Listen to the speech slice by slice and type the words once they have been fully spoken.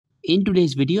In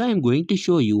today's video, I am going to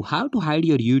show you how to hide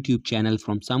your YouTube channel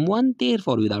from someone.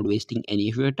 Therefore, without wasting any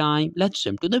of your time, let's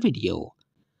jump to the video.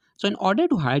 So in order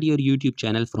to hide your YouTube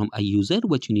channel from a user,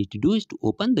 what you need to do is to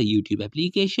open the YouTube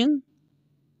application.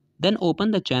 Then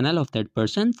open the channel of that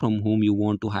person from whom you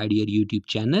want to hide your YouTube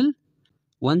channel.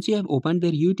 Once you have opened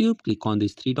their YouTube, click on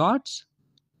these three dots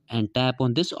and tap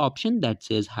on this option that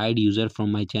says hide user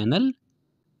from my channel.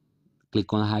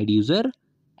 Click on hide user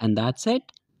and that's it.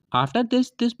 After this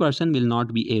person will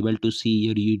not be able to see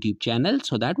your YouTube channel.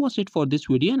 So that was it for this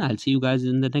video and I'll see you guys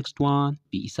in the next one.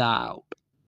 Peace out.